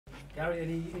Gary,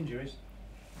 any injuries?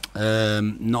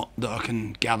 Not that I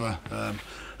can gather.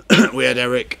 We had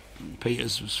Eric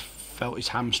Peters felt his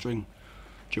hamstring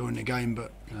during the game,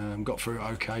 but got through it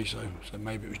okay. So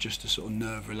maybe it was just a sort of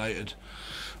nerve-related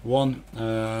one.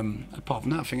 Apart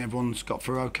from that, I think everyone's got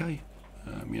through okay.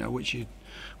 Which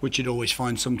you'd always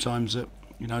find sometimes that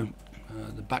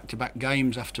the back-to-back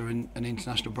games after an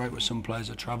international break where some players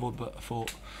have travelled, but I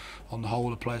thought on the whole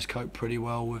the players coped pretty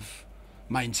well with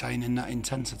maintaining that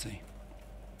intensity.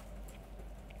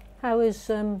 How is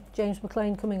James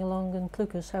McLean coming along and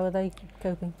Clucas? How are they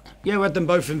coping? Yeah, we had them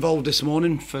both involved this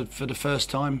morning for the first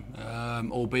time,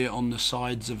 albeit on the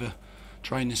sides of a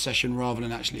training session rather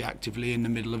than actually actively in the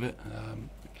middle of it.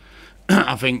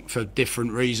 I think for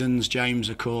different reasons. James,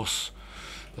 of course,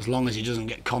 as long as he doesn't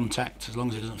get contact, as long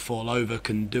as he doesn't fall over,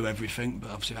 can do everything. But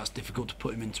obviously that's difficult to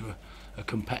put him into a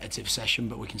competitive session.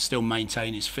 But we can still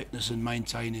maintain his fitness and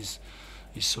maintain his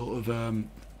sort of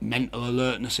mental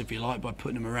alertness, if you like, by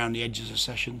putting him around the edges of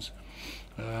sessions.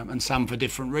 And Sam for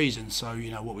different reasons. So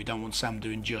what we don't want Sam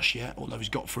doing just yet, although he's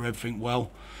got through everything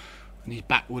well, and he's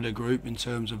back with a group in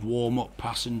terms of warm up,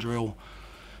 pass and drill,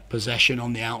 possession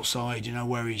on the outside,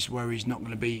 where he's not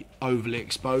going to be overly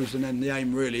exposed. And then the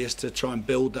aim really is to try and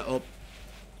build that up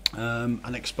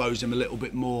and expose him a little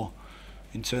bit more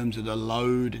in terms of the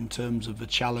load, in terms of the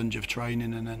challenge of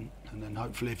training, and then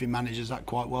hopefully if he manages that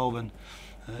quite well, then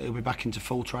he'll be back into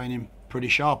full training pretty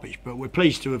sharpish. But we're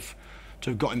pleased to have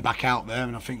got him back out there,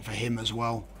 and I think for him as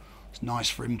well, it's nice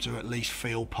for him to at least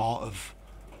feel part of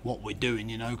what we're doing,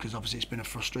 because obviously it's been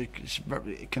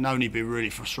it can only be really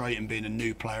frustrating being a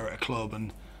new player at a club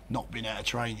and not being able to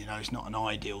train. It's not an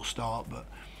ideal start, but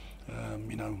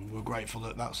we're grateful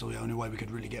that that's the only way we could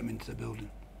really get him into the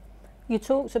building. You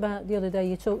talked about the other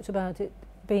day, it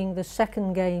being the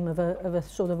second game of a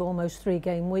sort of almost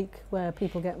 3-game week where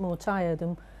people get more tired,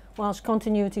 and whilst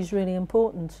continuity is really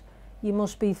important, you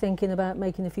must be thinking about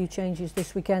making a few changes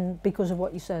this weekend because of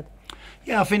what you said.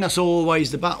 Yeah, I think that's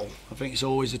always the battle. I think it's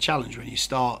always a challenge when you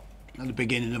start at the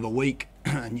beginning of a week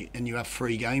and you have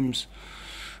 3 games,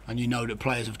 and that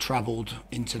players have travelled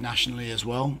internationally as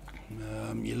well.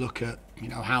 You look at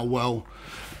how well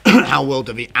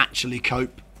do they actually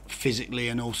cope physically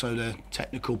and also the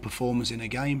technical performance in a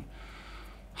game.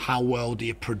 How well do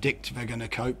you predict they're going to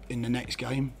cope in the next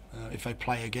game if they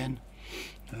play again?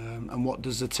 And what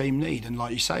does the team need? And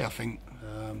like you say, I think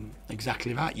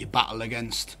exactly that. You battle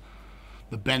against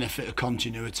the benefit of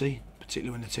continuity,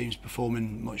 particularly when the team's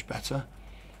performing much better,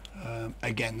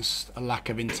 against a lack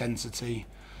of intensity,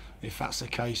 if that's the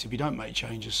case, if you don't make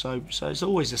changes. So it's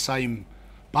always the same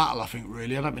battle, I think,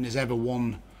 really. I don't think there's ever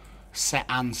one set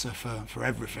answer for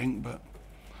everything, but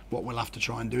what we'll have to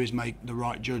try and do is make the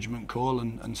right judgment call,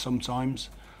 and sometimes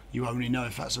you only know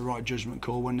if that's the right judgment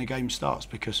call when the game starts,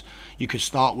 because you could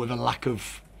start with a lack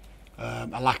of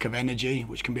energy,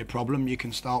 which can be a problem. You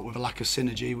can start with a lack of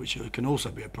synergy, which can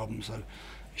also be a problem. So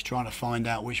it's trying to find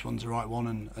out which one's the right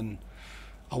one, and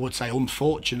I would say,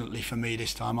 unfortunately for me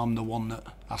this time, I'm the one that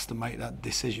has to make that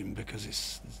decision,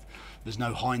 because there's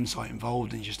no hindsight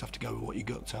involved, and you just have to go with what your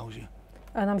gut tells you.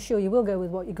 And I'm sure you will go with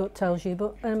what your gut tells you,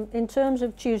 but in terms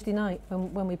of Tuesday night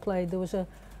when we played, there was a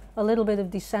little bit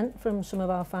of dissent from some of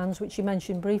our fans, which you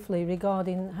mentioned briefly,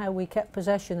 regarding how we kept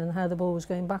possession and how the ball was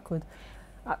going backward.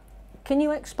 Can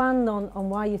you expand on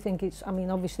why you think it's,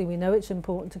 obviously we know it's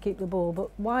important to keep the ball, but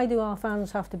why do our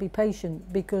fans have to be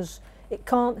patient? Because it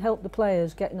can't help the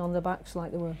players getting on their backs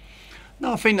like they were.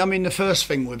 No, I think, the first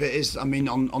thing with it is,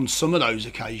 on some of those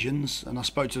occasions, and I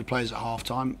spoke to the players at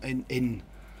half-time,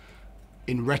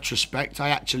 in retrospect, I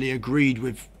actually agreed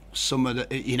with some of the,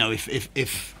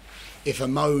 if a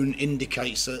moan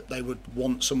indicates that they would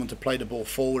want someone to play the ball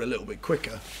forward a little bit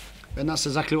quicker, then that's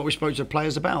exactly what we spoke to the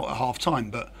players about at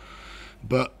half-time.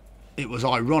 But it was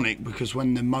ironic, because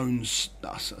when the moans,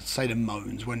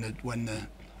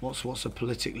 what's a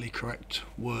politically correct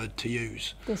word to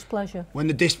use? Displeasure. When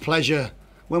the displeasure,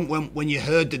 when you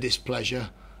heard the displeasure,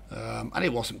 and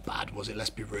it wasn't bad, was it?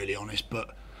 Let's be really honest. But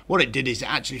what it did is it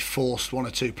actually forced 1 or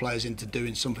 2 players into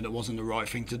doing something that wasn't the right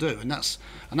thing to do, and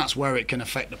that's where it can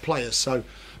affect the players. So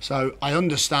I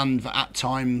understand that at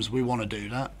times we want to do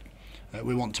that.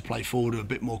 We want to play forward with a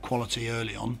bit more quality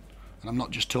early on, and I'm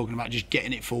not just talking about just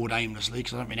getting it forward aimlessly,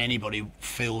 because I don't think anybody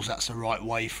feels that's the right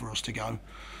way for us to go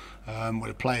with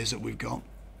the players that we've got.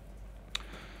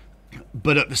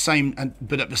 But at the same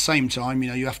time,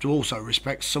 you have to also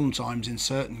respect sometimes in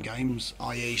certain games,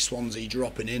 i.e. Swansea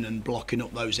dropping in and blocking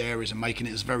up those areas and making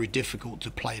it very difficult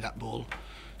to play that ball.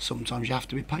 Sometimes you have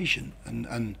to be patient,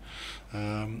 and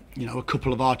a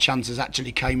couple of our chances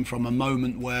actually came from a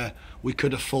moment where we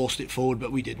could have forced it forward,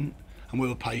 but we didn't. and we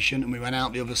were patient, and we went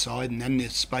out the other side, and then the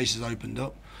spaces opened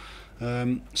up.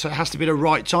 So it has to be the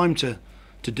right time to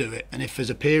do it. And if there's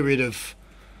a period of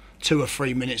 2 or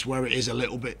 3 minutes where it is a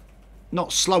little bit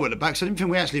not slow at the back, so I didn't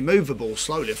think we actually moved the ball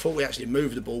slowly. I thought we actually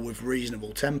moved the ball with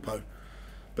reasonable tempo,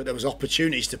 but there was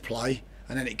opportunities to play,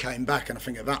 and then it came back. And I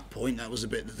think at that point that was a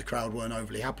bit that the crowd weren't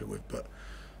overly happy with. But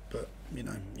you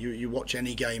know, you watch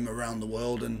any game around the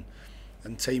world, and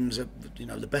teams are, you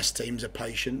know, the best teams are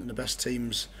patient, and the best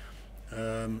teams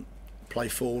play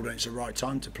forward, and it's the right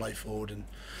time to play forward.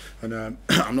 And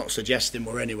I'm not suggesting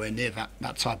we're anywhere near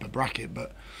that type of bracket,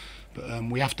 but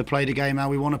we have to play the game how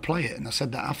we want to play it. And I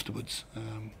said that afterwards.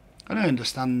 And I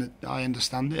understand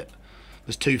it.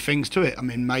 There's two things to it. I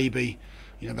mean, maybe,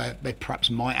 you know, they perhaps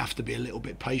might have to be a little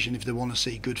bit patient if they want to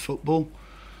see good football.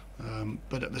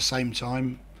 But at the same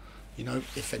time, you know,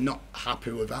 if they're not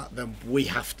happy with that, then we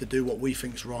have to do what we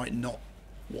think's right, not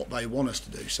what they want us to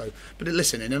do. So, but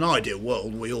listen, in an ideal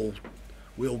world, we all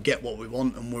get what we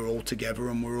want, and we're all together,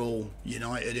 and we're all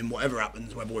united in whatever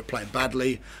happens, whether we're playing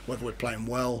badly, whether we're playing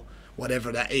well,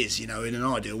 whatever that is. You know, in an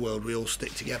ideal world, we all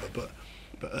stick together. But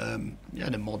yeah,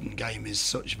 the modern game is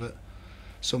such that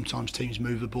sometimes teams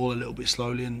move the ball a little bit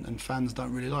slowly, and fans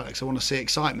don't really like it. So they want to see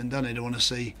excitement, don't they? They want to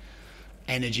see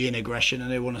energy and aggression,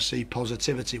 and they want to see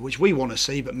positivity, which we want to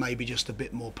see, but maybe just a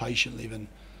bit more patiently than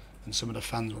some of the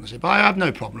fans want to see. But I have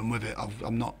no problem with it.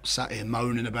 I'm not sat here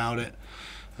moaning about it.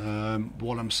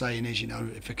 What I'm saying is, you know,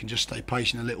 if they can just stay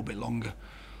patient a little bit longer,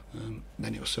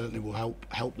 then it certainly will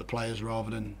help the players,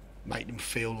 rather than make them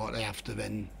feel like they have to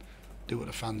then do what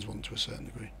the fans want to a certain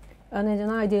degree. And in an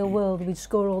ideal world, we'd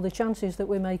score all the chances that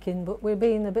we're making, but we're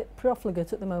being a bit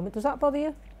profligate at the moment. Does that bother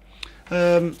you?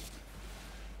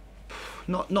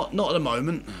 Not at the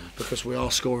moment, because we are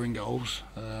scoring goals,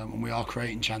 and we are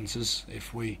creating chances.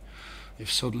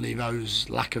 If suddenly those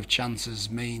lack of chances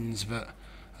means that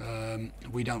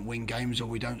we don't win games or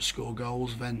we don't score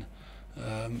goals, then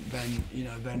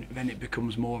it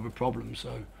becomes more of a problem.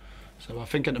 So I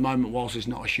think at the moment, whilst it's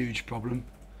not a huge problem,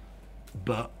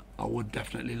 but I would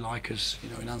definitely like us, you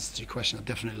know, in answer to your question, I'd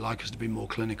definitely like us to be more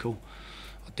clinical.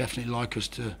 I'd definitely like us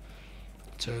to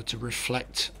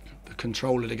reflect the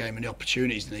control of the game and the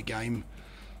opportunities in the game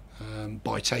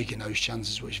by taking those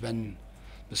chances, which then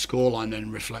the scoreline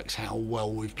then reflects how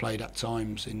well we've played at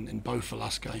times in both the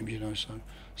last games, you know. So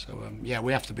yeah,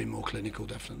 we have to be more clinical,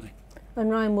 definitely. And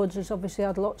Ryan Woods has obviously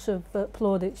had lots of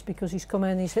plaudits because he's come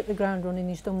in, he's hit the ground running,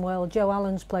 he's done well. Joe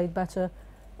Allen's played better.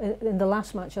 In the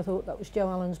last match, I thought that was Joe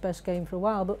Allen's best game for a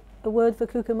while. But a word for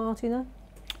Cuca Martino?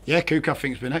 Yeah, Cuca I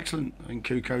think has been excellent. I think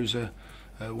Cuca's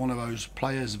one of those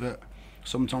players that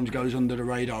sometimes goes under the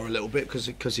radar a little bit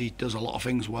because he does a lot of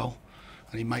things well,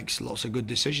 and he makes lots of good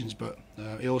decisions, but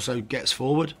he also gets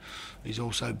forward. He's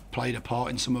also played a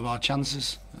part in some of our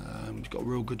chances. He's got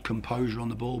real good composure on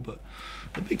the ball, but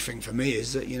the big thing for me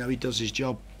is that, you know, he does his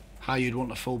job how you'd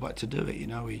want a fullback to do it. You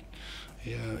know,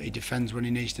 he defends when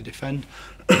he needs to defend.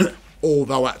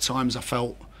 Although at times I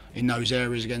felt in those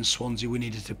areas against Swansea we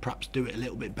needed to perhaps do it a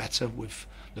little bit better with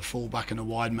the fullback and the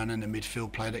wide man and the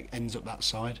midfield player that ends up that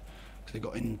side. They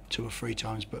got in 2 or 3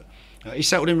 times, but he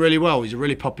settled in really well. He's a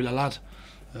really popular lad.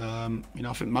 You know,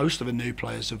 I think most of the new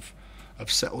players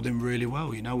have settled in really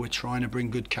well. You know, we're trying to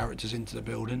bring good characters into the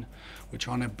building. We're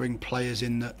trying to bring players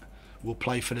in that will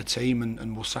play for the team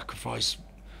and will sacrifice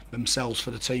themselves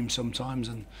for the team sometimes.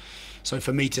 And so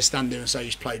for me to stand there and say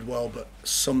he's played well, but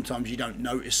sometimes you don't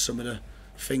notice some of the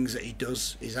things that he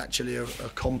does, is actually a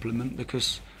compliment,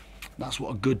 because that's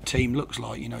what a good team looks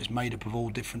like. You know, it's made up of all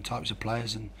different types of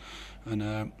players,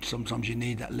 and sometimes you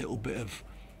need that little bit of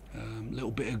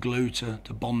glue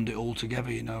to bond it all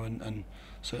together. You know, and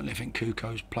certainly I think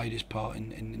Cuco's played his part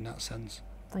in that sense.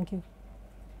 Thank you.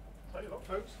 Thank you,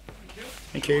 folks. Thank you.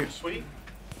 Thank you. Sweet.